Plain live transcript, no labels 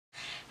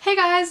Hey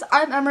guys,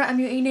 I'm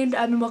MuaNamedM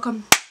and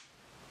welcome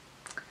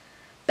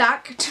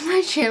back to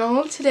my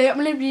channel. Today I'm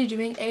going to be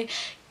doing a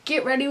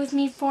get ready with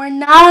me for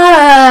nothing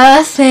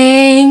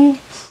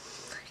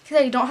because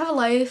I don't have a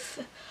life.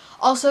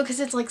 Also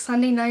because it's like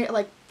Sunday night at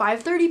like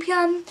 5:30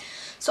 p.m.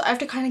 so I have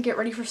to kind of get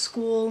ready for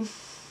school.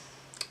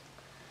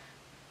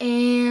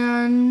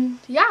 And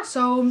yeah,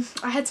 so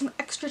I had some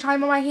extra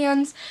time on my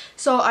hands,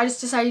 so I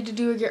just decided to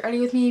do a get ready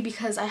with me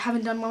because I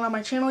haven't done one on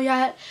my channel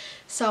yet.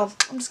 So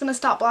I'm just gonna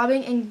stop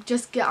blabbing and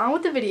just get on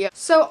with the video.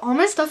 So all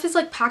my stuff is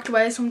like packed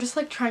away, so I'm just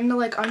like trying to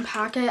like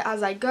unpack it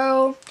as I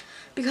go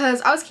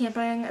because I was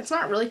camping. It's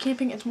not really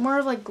camping, it's more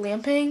of like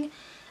glamping,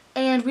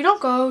 and we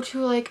don't go to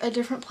like a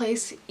different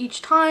place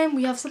each time.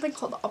 We have something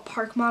called a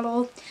park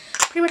model.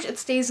 Pretty much it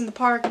stays in the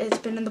park. It's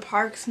been in the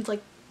park since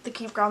like the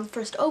campground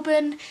first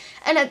opened,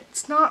 and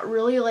it's not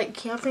really like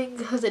camping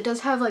because it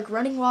does have like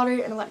running water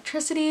and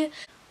electricity.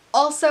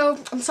 Also,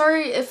 I'm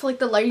sorry if like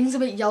the lighting's a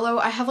bit yellow.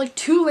 I have like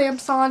 2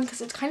 lamps on because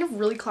it's kind of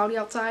really cloudy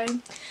outside,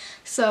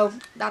 so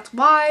that's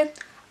why.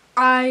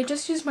 I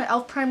just used my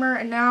ELF primer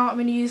and now I'm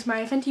going to use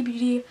my Fenty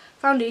Beauty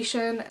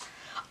foundation.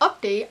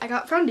 Update, I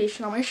got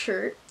foundation on my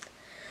shirt,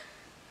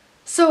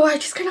 so I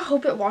just kind of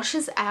hope it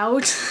washes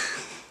out.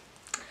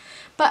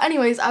 But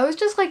anyways, I was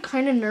just like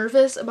kind of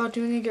nervous about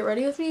doing a get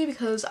ready with me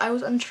because I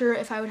was unsure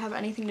if I would have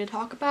anything to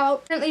talk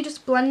about. Currently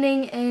just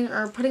blending in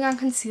or putting on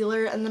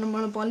concealer, and then I'm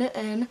going to blend it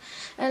in.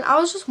 And I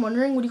was just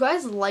wondering, would you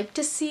guys like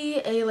to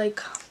see a like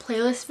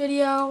playlist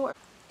video?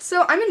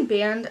 So I'm in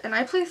band and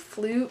I play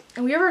flute,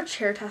 and we have our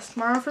chair test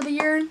tomorrow for the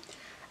year.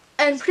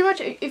 And pretty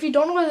much if you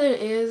don't know what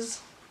it is,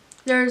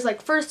 there's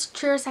like first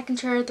chair, second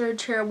chair, third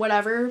chair,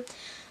 whatever,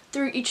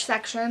 through each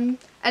section.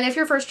 And if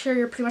you're first chair,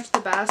 you're pretty much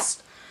the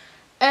best.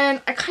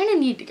 And I kind of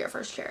need to get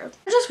first chair.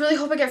 I just really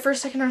hope I get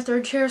first, second, or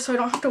third chair so I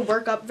don't have to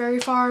work up very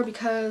far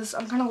because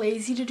I'm kind of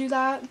lazy to do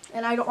that.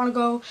 And I don't want to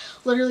go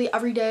literally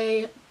every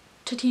day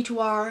to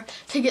T2R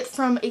to get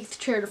from 8th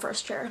chair to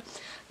first chair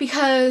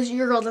because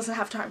your girl doesn't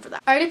have time for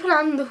that. I already put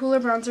on the Hoola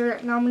bronzer,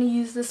 and now I'm going to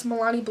use this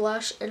Milani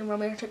blush in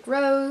Romantic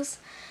Rose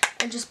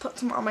and just put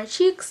some on my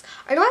cheeks.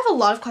 I know I have a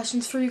lot of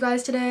questions for you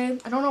guys today.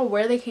 I don't know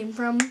where they came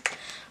from,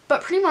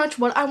 but pretty much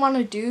what I want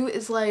to do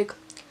is like,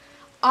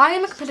 I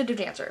am a competitive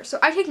dancer, so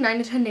I take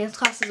 9 to 10 dance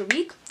classes a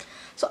week.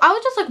 So I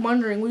was just like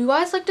wondering, would you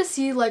guys like to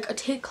see like a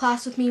take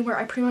class with me where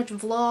I pretty much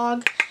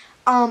vlog?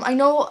 I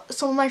know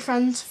some of my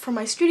friends from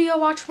my studio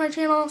watch my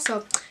channel,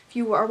 so if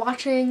you are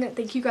watching,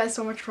 thank you guys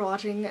so much for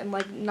watching and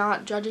like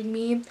not judging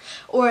me.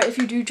 Or if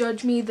you do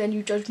judge me, then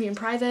you judge me in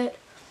private.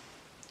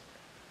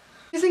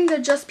 Using the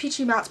Just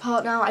Peachy Mattes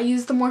palette now, I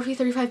used the Morphe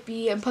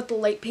 35B and put the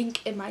light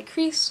pink in my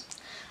crease.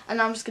 And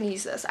now I'm just going to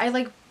use this. I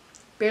like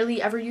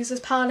barely ever use this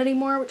palette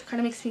anymore, which kind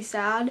of makes me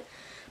sad,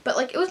 but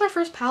like it was my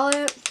first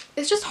palette.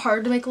 It's just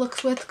hard to make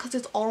looks with because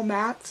it's all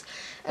mattes,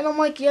 and I'm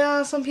like,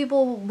 yeah, some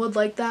people would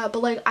like that,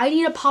 but like I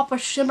need a pop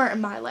of shimmer in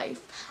my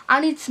life.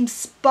 I need some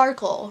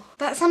sparkle.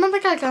 That sounded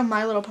like a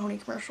My Little Pony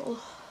commercial.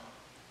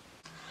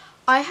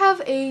 I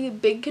have a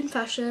big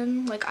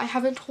confession. Like, I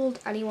haven't told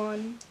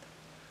anyone.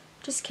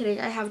 Just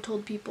kidding, I have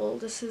told people.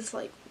 This is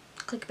like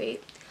clickbait.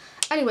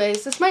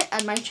 Anyways, this might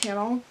end my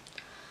channel,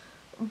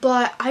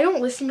 but I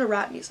don't listen to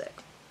rap music.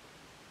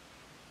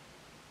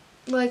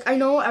 Like, I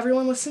know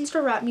everyone listens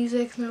to rap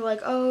music and they're like,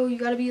 oh, you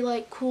gotta be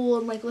like cool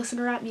and like listen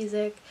to rap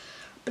music,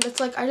 but it's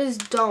like I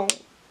just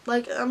don't.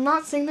 Like, I'm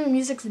not saying their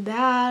music's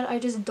bad, I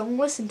just don't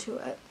listen to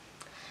it.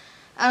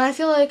 And I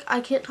feel like I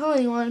can't tell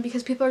anyone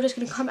because people are just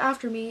gonna come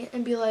after me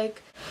and be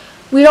like,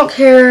 we don't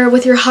care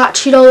with your hot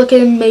Cheeto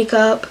looking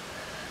makeup,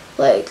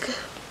 like,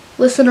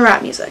 listen to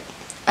rap music.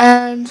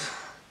 And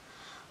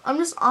I'm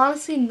just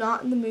honestly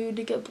not in the mood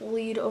to get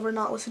bullied over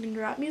not listening to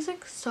rap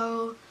music,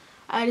 so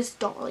I just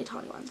don't really tell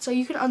anyone. So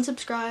you can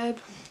unsubscribe.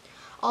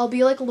 I'll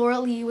be like Laura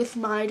Lee with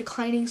my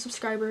declining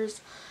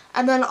subscribers,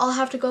 and then I'll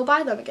have to go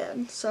buy them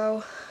again.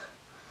 So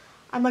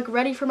I'm like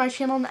ready for my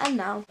channel to end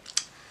now.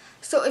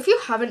 So if you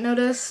haven't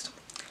noticed,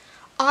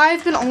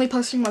 I've been only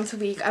posting once a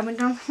week. I went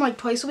down from like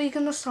twice a week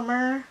in the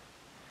summer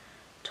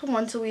to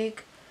once a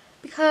week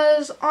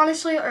because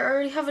honestly I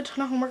already have a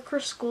ton of homework for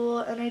school,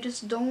 and I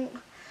just don't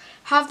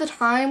have the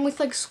time with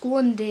like school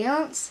and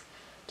dance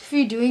to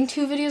be doing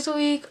 2 videos a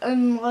week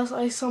unless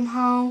I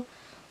somehow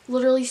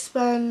literally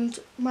spend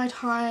my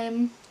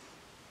time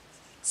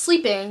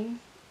sleeping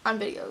on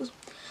videos,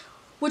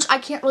 which I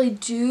can't really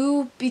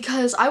do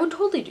because I would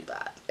totally do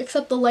that,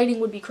 except the lighting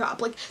would be crap.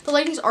 Like, the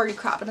lighting's already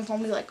crap and it's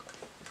only like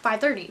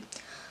 5:30.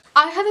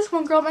 I had this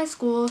one girl at my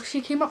school.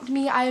 She came up to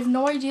me. I have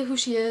no idea who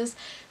she is.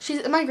 She's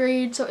in my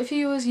grade, so if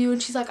you was you,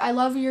 and she's like, I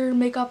love your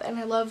makeup, and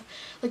I love,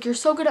 like, you're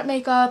so good at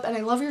makeup, and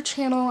I love your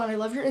channel, and I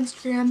love your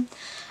Instagram.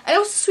 And it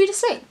was the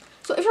sweetest thing.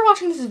 So if you're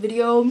watching this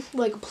video,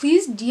 like,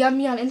 please DM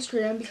me on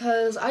Instagram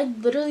because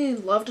I'd literally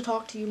love to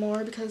talk to you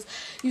more because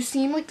you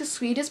seem like the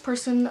sweetest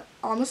person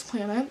on this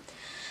planet.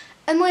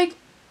 And like,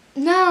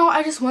 now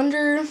I just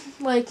wonder,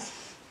 like,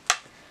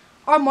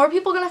 are more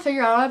people gonna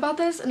figure out about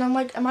this? And I'm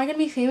like, am I gonna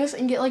be famous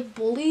and get like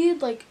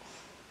bullied? Like,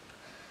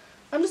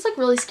 I'm just like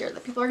really scared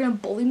that people are gonna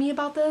bully me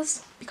about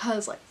this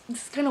because like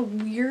this is kind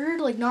of weird.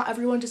 Like, not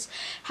everyone just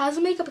has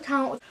a makeup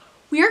account.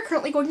 We are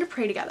currently going to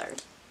pray together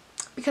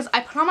because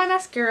I put on my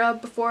mascara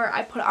before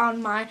I put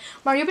on my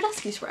Mario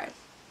Badescu spray.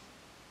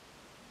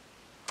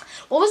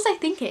 What was I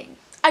thinking?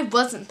 I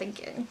wasn't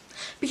thinking,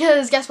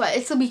 because guess what?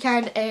 It's the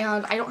weekend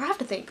and I don't have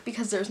to think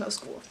because there's no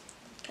school.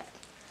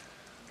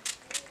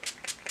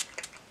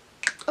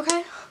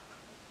 Okay,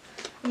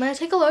 I'm gonna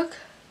take a look.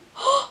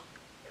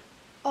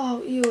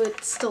 Oh, ew,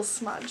 it's still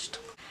smudged.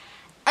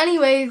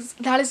 Anyways,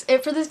 that is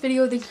it for this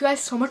video. Thank you guys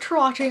so much for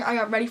watching. I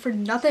got ready for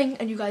nothing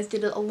and you guys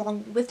did it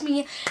along with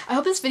me. I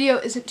hope this video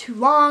isn't too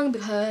long,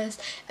 because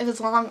if it's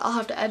long, I'll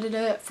have to edit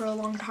it for a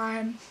long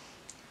time.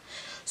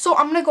 So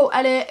I'm gonna go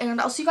edit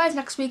and I'll see you guys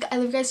next week. I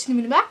love you guys. See you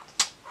in the back.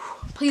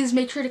 Please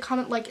make sure to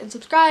comment, like, and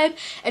subscribe,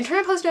 and turn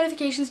on post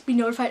notifications to be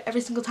notified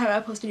every single time I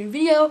post a new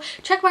video.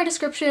 Check my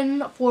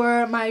description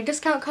for my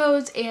discount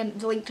codes and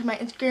the link to my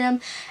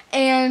Instagram.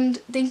 And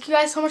thank you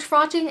guys so much for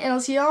watching, and I'll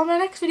see you all in my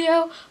next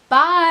video.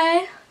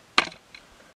 Bye!